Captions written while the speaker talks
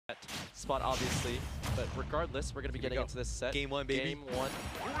spot, obviously. But regardless, we're going to be getting into this set. Game 1, baby. Game 1.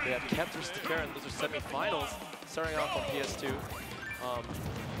 We have Kept versus takera, and those are semifinals. Starting off on PS2.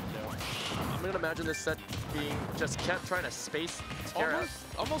 I'm going to imagine this set being just Kept trying to space takera.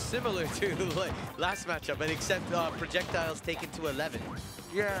 Almost similar to like last matchup, but except projectiles taken to 11.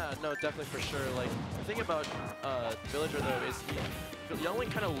 Yeah, no, definitely for sure. Like the thing about Villager though is he only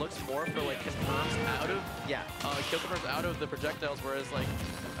kind of looks more for like confirms out of kill confirms out of the projectiles, whereas like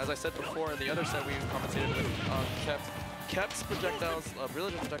as I said before in the other set we commentated with Kept's projectiles,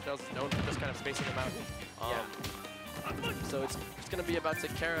 Villager projectiles is known for just kind of spacing them out. So it's going to be about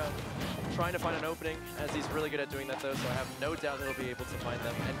takera trying to find an opening, as he's really good at doing that though, so I have no doubt that he'll be able to find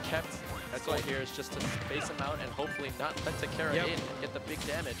them. And Kept, that's all here is just to space him out and hopefully not let takera in and get the big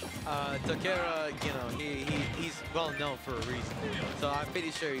damage. Takera, you know, he's well known for a reason, so I'm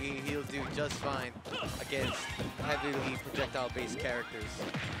pretty sure he'll do just fine against heavily projectile-based characters,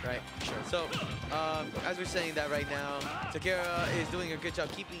 right? Sure. So, as we're saying that right now, takera is doing a good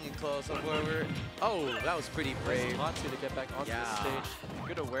job keeping it close. However, that was pretty brave. To get back onto the stage.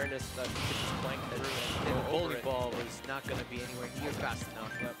 Good awareness that he could just plank through and the bowling ball was not going to be anywhere near fast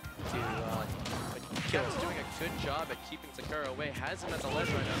enough to kill. He's doing a good job at keeping takera away. Has him at the ledge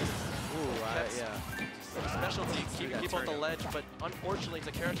right now. Specialty, keep on the ledge, but unfortunately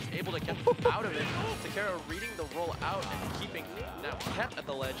takera is able to get out of it. Takera reading the roll out and keeping now Kept at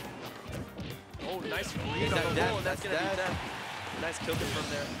the ledge. Oh, nice read on the roll, and that's going to be dead. Nice kill confirm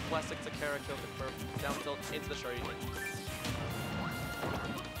there. Classic takera kill confirm. Down tilt into the shard.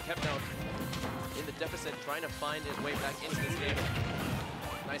 Kept now in the deficit, trying to find his way back into this game.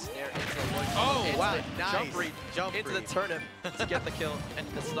 Nice nair into the Lloyd. Nice. Jump read into the turnip to get the kill. And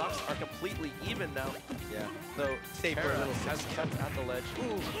the stocks are completely even now. Yeah. So takera has Kept at the ledge.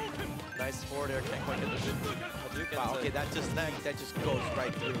 Ooh. Nice forward air, can't quite get the Hadouken. Wow, okay, that just goes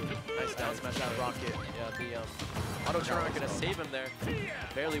right through. Nice down smash that rocket. Yeah, the auto turn gonna save him there.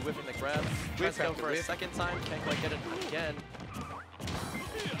 Barely whipping the grab. Tries to go for a second time, can't quite get it again.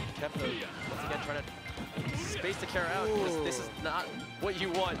 Kept once again trying to space takera out. This is not what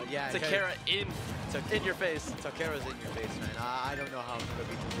you want. Takera in your face. Takera's in your face, man. I don't know how I'm gonna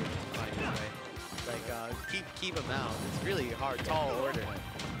be able to find this, right? Like keep him out. It's really hard, tall order.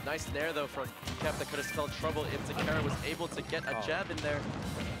 Nice nair though from Kept that could have spelled trouble if takera was able to get a jab in there.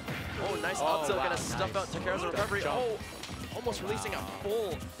 Oh, nice up tilt, gonna stuff out takera's recovery. Almost releasing a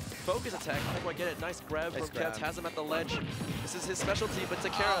full focus attack. I think I get it. Nice grab from Kept. Has him at the ledge. This is his specialty, but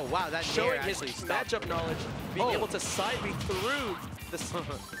takera showing his matchup knowledge, being able to side me through the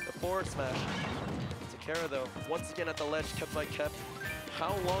forward smash. Takera though, once again at the ledge, kept by Kept.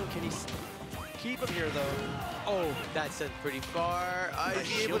 How long can he keep him here though? Oh, that's pretty far. Is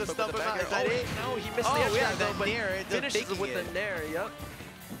he able to stump him out? Is that it? No, he missed the edge guard though, but nair, finishes with the nair. Yep.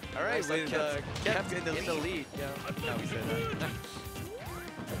 All right, with Kept in the lead. Yeah. No, we said that.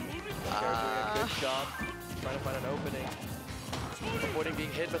 Doing a good job trying to find an opening. Avoiding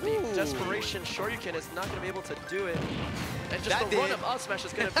being hit, but the desperation Shoryuken is not going to be able to do it. And just the run of up smash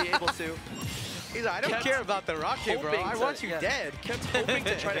is going to be able to. He's like, I don't care about the rocket, bro. I want you dead. Kept hoping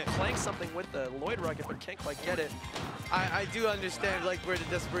to try to clank something with the Lloyd rocket, but can't quite get it. I do understand like where the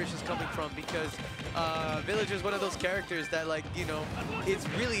desperation is coming from, because Villager is one of those characters that, like, you know, it's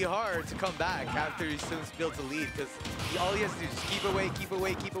really hard to come back after he soon builds a lead, because all he has to do is just keep away,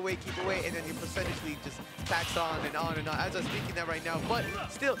 and then he percentage just tacks on and on and on. As I'm speaking that right now, but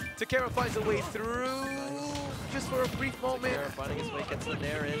still, takera finds a way through just for a brief moment. Takera finding his way, gets the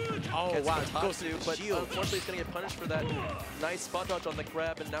nair in. Oh wow, goes to, but unfortunately he's going to get punished for that. Nice spot dodge on the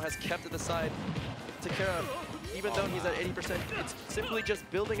grab, and now has Kept at the side. Takera, even though he's at 80%, it's simply just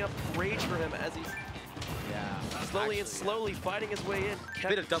building up rage for him as he's slowly fighting his way in.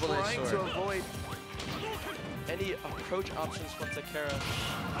 Kept trying to avoid any approach options from takera.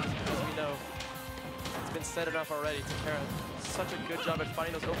 As we know, it's been said enough already. Takera, such a good job at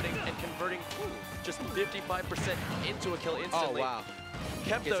finding those openings and converting just 55% into a kill instantly. Oh wow.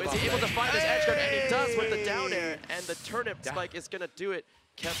 Kept though, is he able to find this edge guard? And he does with the down air, and the turnip spike is gonna do it.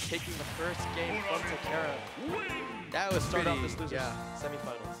 Kept taking the first game from takera. That was start off this losers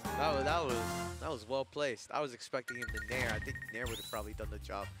semifinals. That was well placed. I was expecting him to nair. I think nair would have probably done the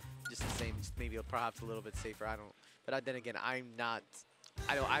job just the same, just maybe perhaps a little bit safer. I don't. But then again, I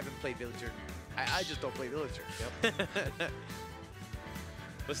haven't played Villager. I just don't play Villager. Yep.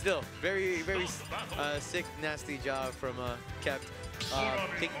 But still, very sick, nasty job from Kept.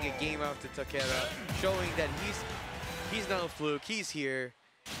 Taking a game out to takera, showing that he's not a fluke. He's here.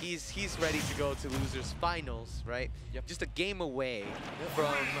 he's ready to go to losers finals, right? Yep. Just a game away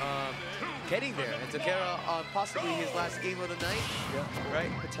from getting there. And Takera on possibly his last game of the night, right?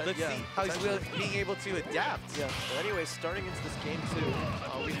 Let's see how he's being able to adapt. Yeah. But anyways, starting into this game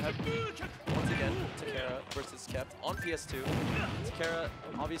 2, we have once again Takera versus Kept on PS2. Takera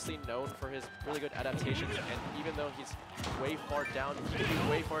obviously known for his really good adaptations, and even though he's way far down, he could be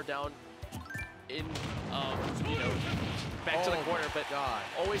way far down in, you know, back to the corner, but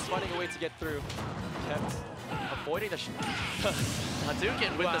always finding a way to get through. Kept avoiding the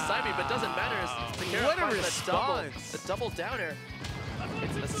Hadouken with the side B, but doesn't matter as Takera What a finds response! The double downer.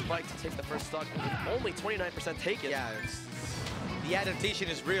 It's a spike to take the first stock. Only 29% taken. Yeah, the adaptation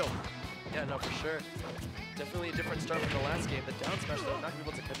is real. Yeah, no, for sure. Definitely a different start from the last game. The down smash, though, not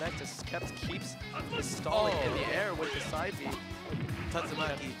able to connect as Kept keeps his stalling in the air with the side B.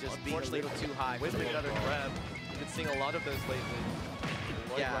 Tatsumaki just being a little too high. Whipping another grab. We've been seeing a lot of those lately.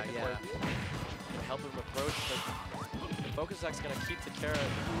 Yeah. Help him approach, but the focus attack's gonna keep Takera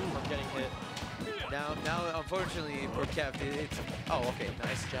from getting hit. Now, unfortunately for Kev, it's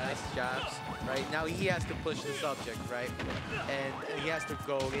nice jabs, right? Now he has to push the subject, right? And he has to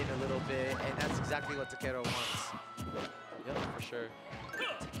go in a little bit, and that's exactly what Takera wants. Yeah, for sure.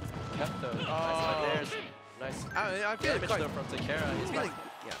 Kept though, nice. I feel damage though from Takera. He's feeling,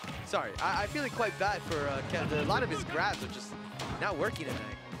 sorry, I feel like quite bad for Kev. A lot of his grabs are just not working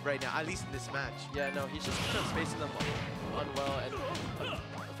tonight, right now, at least in this match. Yeah, no, he's just kind of spacing them unwell, and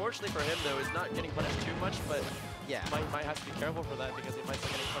unfortunately for him though, is not getting punished too much, but might have to be careful for that because he might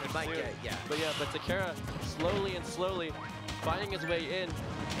start getting punished soon. But Takera slowly finding his way in,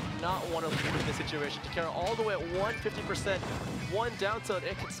 not want to leave the situation. Takera all the way at 150%, one down tilt,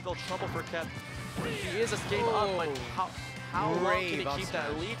 it can spell trouble for Kept. He is a game up, but how long can he keep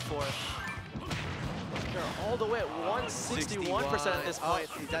that lead for? Takera all the way at 161% at this point.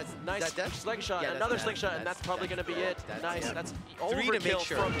 Nice slingshot, another slingshot, and that's probably going to be it. Nice, that's overkill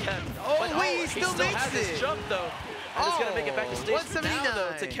from Kept. He still has his jump though. And it's going to make it back to stage. Now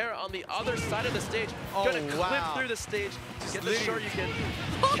though, Takera on the other side of the stage, going to clip through the stage to get the Shoryuken.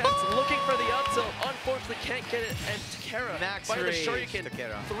 Kept looking for the up tilt, unfortunately can't get it, and Takera fighting the Shoryuken.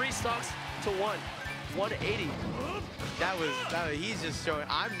 3 stocks to 1. 180. He's just showing,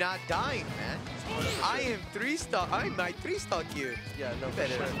 I'm not dying, man. 100%. I am 3-stock. I might 3-stock you. Yeah, no, you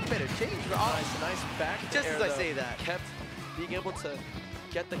better change. Nice back just air, as I say that. Kept being able to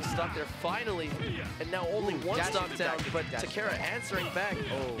get the stock there finally, and now only 1 stock down, but Takera answering back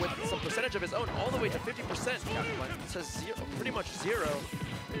with some percentage of his own, all the way to 50%. To pretty much 0.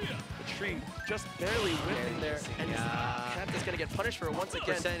 The tree just barely whipping there, and Kept is going to get punished for it once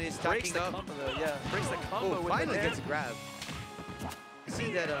again. Breaks the combo though, breaks the combo with finally gets a grab.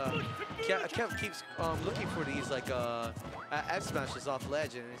 See that Kev keeps looking for these like F smashes off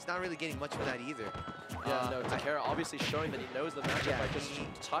ledge, and it's not really getting much for that either. Yeah, no, Takera obviously showing that he knows the matchup by just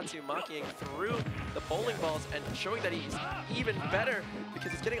Tatsumakiing through the bowling balls and showing that he's even better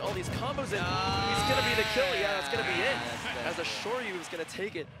because he's getting all these combos in. He's gonna be the kill. Yeah, that's gonna be it. As a Shoryu is gonna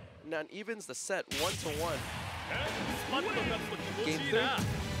take it. Now evens the set 1-1. Game 3.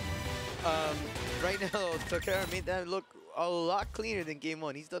 Right now, Takera made that look a lot cleaner than game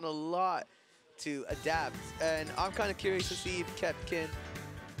 1. He's done a lot to adapt, and I'm kind of curious to see if Kept can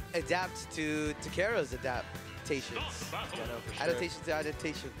adapt to Takera's adaptations. Yeah, no, for sure. Adaptations to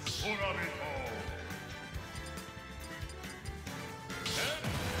adaptations.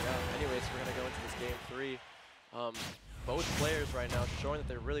 Anyways, we're gonna go into this game 3. Both players right now showing that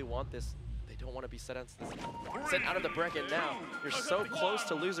they really want this. They don't want to be sent out of the bracket now. You're so close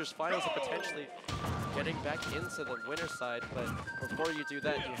to losers finals and potentially getting back into the winner's side, but before you do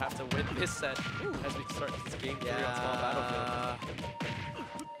that, you have to win this set as we start this game 3 on Small Battlefield.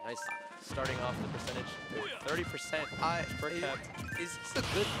 Nice. Starting off the percentage, 30% for Kept. Is this a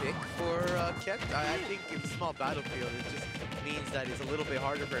good pick for Kept? I think in Small Battlefield, it just means that it's a little bit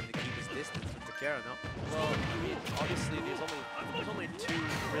harder for him to keep his distance from Takera, no? Well, I mean, obviously, there's only 2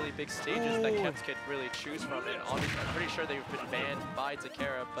 really big stages that Kept could really choose from, and obviously, I'm pretty sure they've been banned by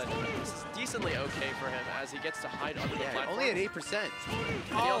Takera, but this is decently okay for him as he gets to hide under the platform. Only at 8%.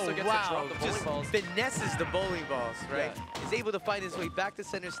 And he also gets to drop the bowling balls. Finesses the bowling balls, right? He's able to find his way back to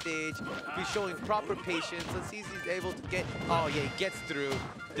center stage. He's showing proper patience. Let's see if he's able to get. Oh yeah, he gets through.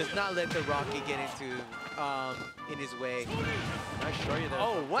 Does not let the Rocky get into in his way. Nice show you there.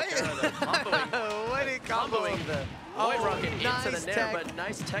 Oh, what? What a comboing the White Rocket into the nair, but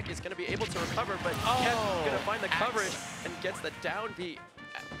nice tech is going to be able to recover, but Kept going to find the coverage and gets the down beat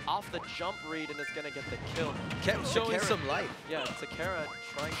off the jump read and is going to get the kill. Kept showing some life. Yeah, Takera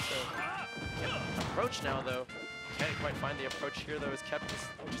trying to approach now though. Can't quite find the approach here, though. Is kept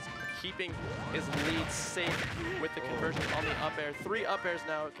just keeping his lead safe with the conversion on the up air. 3 up airs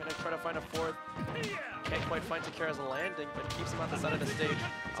now. Gonna try to find a 4th. Can't quite find takera's landing, but keeps him on the side of the stage.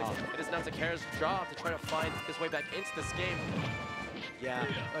 It is now takera's job to try to find his way back into this game. Yeah,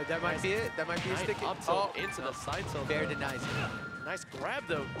 that might be it. That might be a stick. Up tilt into the side tilt. Fair denies it. Nice grab,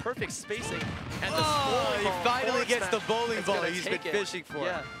 though. Perfect spacing. And the he finally gets the bowling ball he's been it. fishing for.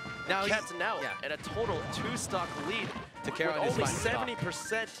 Yeah. Now Kept now at a total 2-stock lead. Takera with only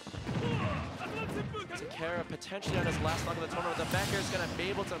 70%. Takera potentially on his last stock of the tournament. The back air is going to be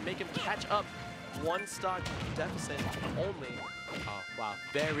able to make him catch up. 1 stock deficit only. Oh, wow.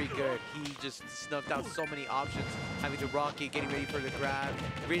 Very good. He just snuffed out so many options. Having the rocket, getting ready for the grab.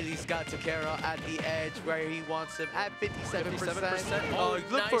 Really's got takera at the edge where he wants him at 57%. Oh,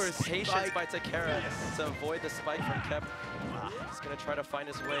 look nice for his patience spike. by takera to avoid the spike from Kep. He's going to try to find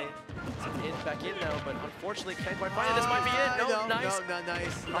his way back in now, but unfortunately can't quite find it. This might be it. No, nice. No, not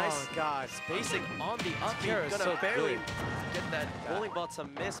nice. Nice. Oh, God. Spacing on the up. Takera's Gonna so barely good. get that bowling ball to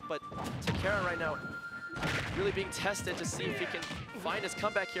miss, but takera right now really being tested to see if he can find his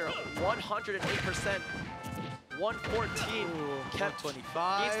comeback here. 108%. 114. Kep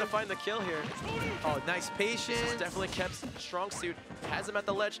 25. needs to find the kill here. Oh, nice patience. This is definitely Kep's strong suit. Has him at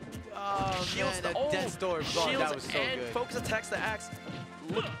the ledge. Oh, Shields man, the death storm. Oh, shields that was so and good. focus attacks the axe.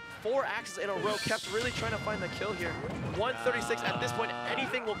 Look, 4 axes in a row. Kep's really trying to find the kill here. 136 at this point.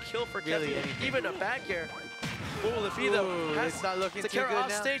 Anything will kill for Kep. Really, even a back air. What will it be though? It's not looking too takera good off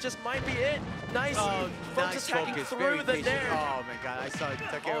now. stage. This might be it. Nice. Oh, Focus nice attacking focus. through Very the patient. nair. Oh my God, I saw takera Oh,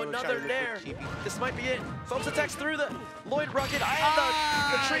 was trying to another look nair. for cheapy. This might be it. Focus attacks through the Lloyd rocket.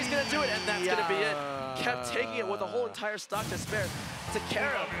 And the tree's gonna do it, and that's gonna be it. Kept taking it with a whole entire stock to spare.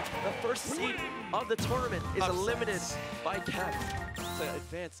 Takera, the first seed of the tournament, is eliminated by Kep to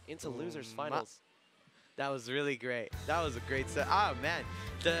advance into losers finals. That was really great. That was a great set. Oh man,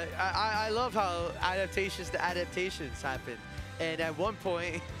 I love how adaptations to adaptations happen. And at one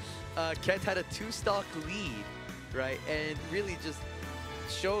point, Kent had a 2-stock lead, right? And really just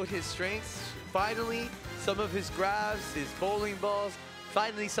showed his strengths. Finally, some of his grabs, his bowling balls,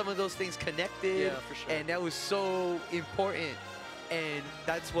 finally some of those things connected. Yeah, for sure. And that was so important. And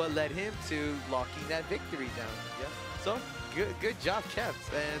that's what led him to locking that victory down. Yeah. So, good job, Kent.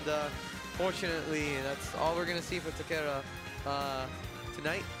 And fortunately, that's all we're gonna see for takera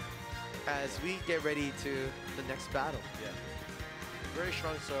tonight as we get ready to the next battle. Yeah. Very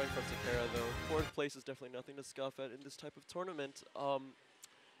strong showing from takera, though. 4th place is definitely nothing to scoff at in this type of tournament.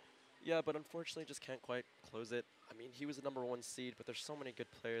 Yeah, but unfortunately just can't quite close it. I mean, he was the #1 seed, but there's so many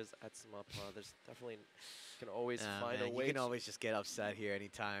good players at Sumapa. There's definitely can always find a way. You can always just get upset here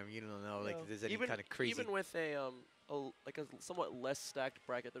anytime. You don't know, like, if there's any kind of crazy. Even with a somewhat less stacked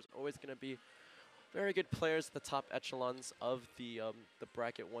bracket, there's always going to be very good players at the top echelons of the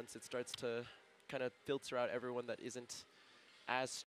bracket once it starts to kind of filter out everyone that isn't as